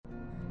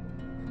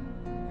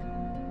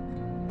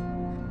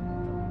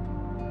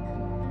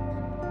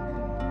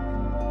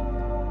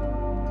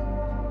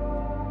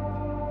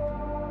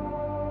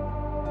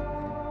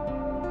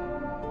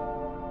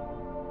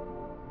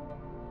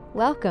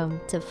Welcome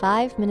to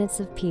 5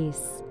 Minutes of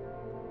Peace,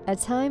 a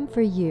time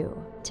for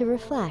you to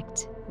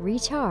reflect,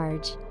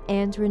 recharge,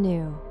 and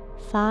renew.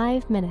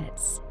 5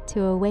 minutes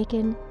to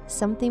awaken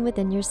something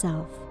within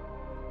yourself.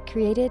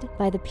 Created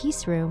by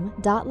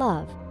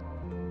thepeaceroom.love.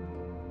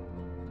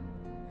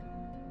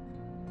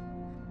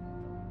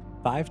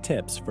 5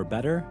 tips for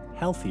better,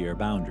 healthier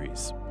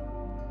boundaries.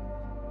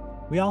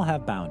 We all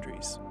have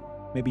boundaries.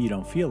 Maybe you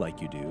don't feel like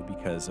you do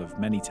because of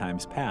many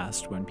times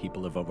past when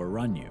people have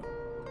overrun you.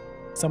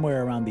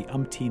 Somewhere around the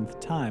umpteenth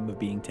time of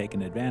being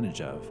taken advantage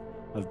of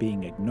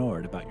being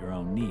ignored about your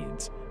own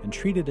needs, and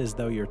treated as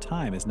though your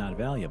time is not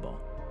valuable,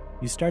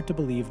 you start to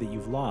believe that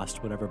you've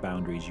lost whatever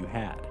boundaries you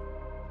had.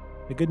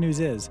 The good news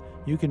is,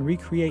 you can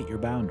recreate your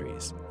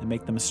boundaries and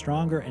make them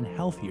stronger and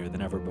healthier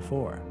than ever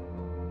before.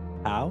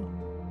 How?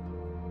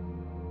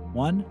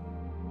 1.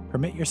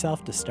 Permit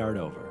yourself to start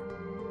over.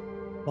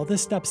 While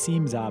this step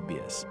seems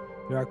obvious,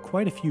 there are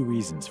quite a few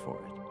reasons for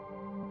it.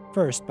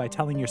 First, by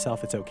telling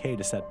yourself it's okay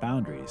to set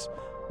boundaries,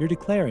 you're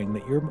declaring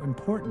that you're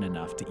important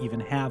enough to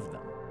even have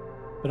them.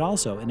 But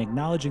also, in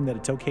acknowledging that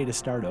it's okay to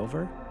start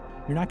over,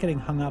 you're not getting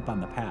hung up on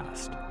the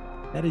past.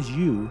 That is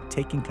you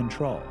taking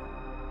control.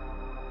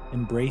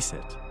 Embrace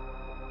it.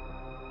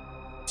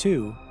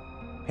 2.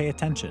 Pay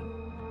attention.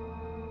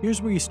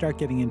 Here's where you start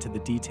getting into the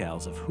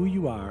details of who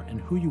you are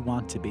and who you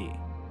want to be.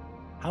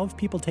 How have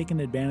people taken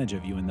advantage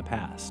of you in the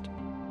past?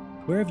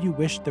 Where have you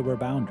wished there were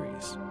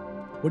boundaries?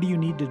 What do you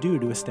need to do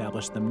to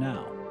establish them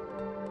now?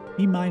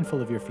 Be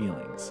mindful of your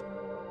feelings.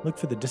 Look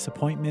for the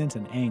disappointment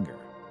and anger.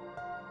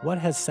 What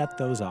has set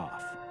those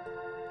off?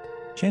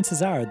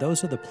 Chances are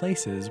those are the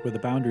places where the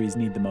boundaries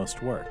need the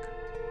most work.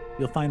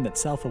 You'll find that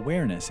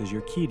self-awareness is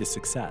your key to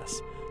success,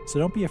 so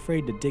don't be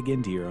afraid to dig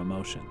into your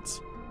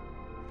emotions.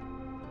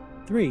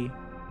 3.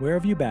 Where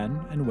have you been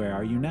and where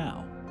are you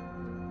now?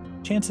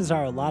 Chances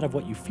are a lot of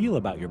what you feel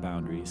about your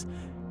boundaries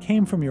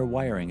came from your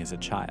wiring as a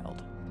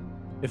child.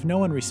 If no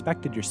one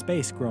respected your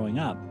space growing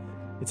up,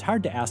 it's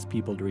hard to ask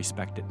people to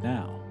respect it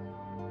now.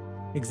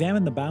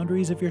 Examine the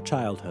boundaries of your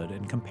childhood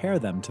and compare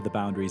them to the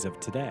boundaries of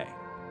today.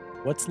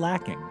 What's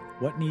lacking?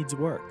 What needs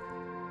work?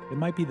 It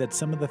might be that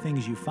some of the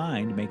things you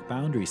find make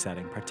boundary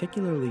setting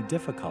particularly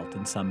difficult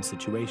in some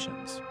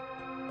situations.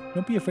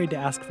 Don't be afraid to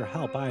ask for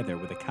help either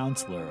with a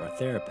counselor or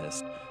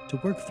therapist to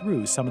work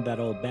through some of that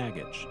old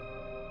baggage.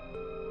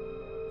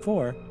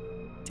 4.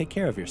 Take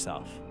care of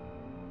yourself.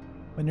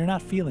 When you're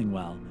not feeling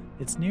well,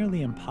 it's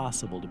nearly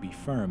impossible to be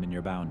firm in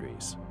your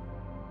boundaries.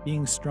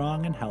 Being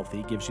strong and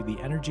healthy gives you the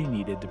energy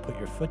needed to put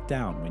your foot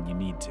down when you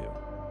need to.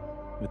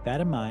 With that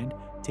in mind,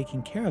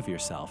 taking care of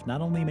yourself not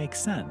only makes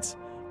sense,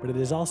 but it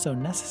is also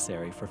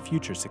necessary for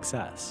future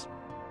success.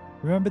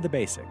 Remember the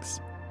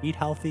basics: eat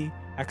healthy,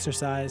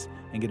 exercise,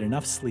 and get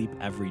enough sleep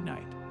every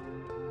night.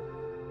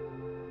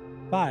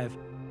 5.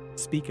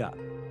 Speak up.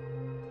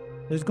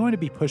 There's going to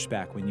be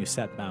pushback when you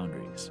set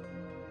boundaries.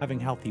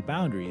 Having healthy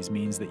boundaries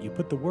means that you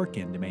put the work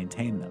in to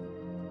maintain them.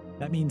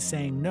 That means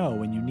saying no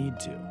when you need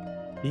to.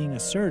 Being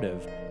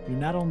assertive, you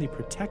not only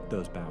protect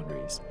those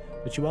boundaries,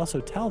 but you also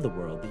tell the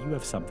world that you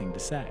have something to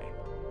say.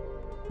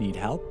 Need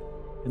help?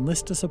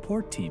 Enlist a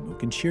support team who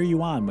can cheer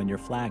you on when you're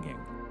flagging,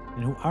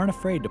 and who aren't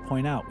afraid to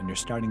point out when you're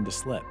starting to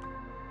slip.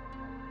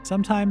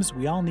 Sometimes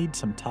we all need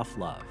some tough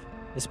love,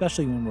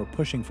 especially when we're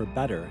pushing for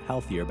better,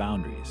 healthier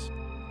boundaries.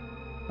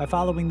 By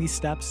following these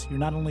steps, you're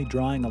not only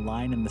drawing a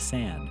line in the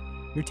sand,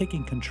 you're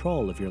taking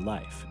control of your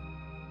life.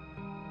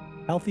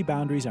 Healthy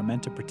boundaries are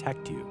meant to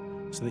protect you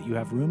so that you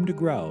have room to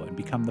grow and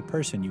become the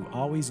person you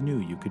always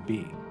knew you could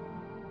be.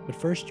 But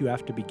first you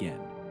have to begin.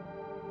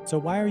 So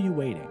why are you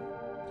waiting?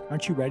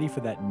 Aren't you ready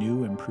for that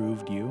new,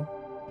 improved you?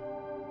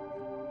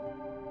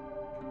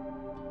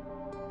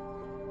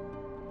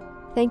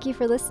 Thank you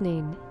for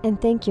listening, and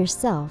thank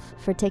yourself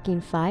for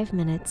taking 5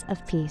 minutes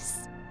of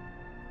peace.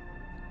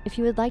 If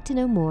you would like to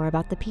know more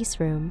about the Peace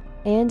Room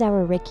and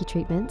our Reiki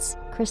treatments,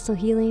 crystal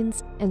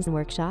healings, and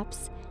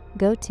workshops,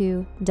 go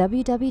to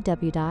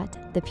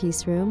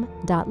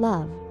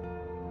www.thepeaceroom.love.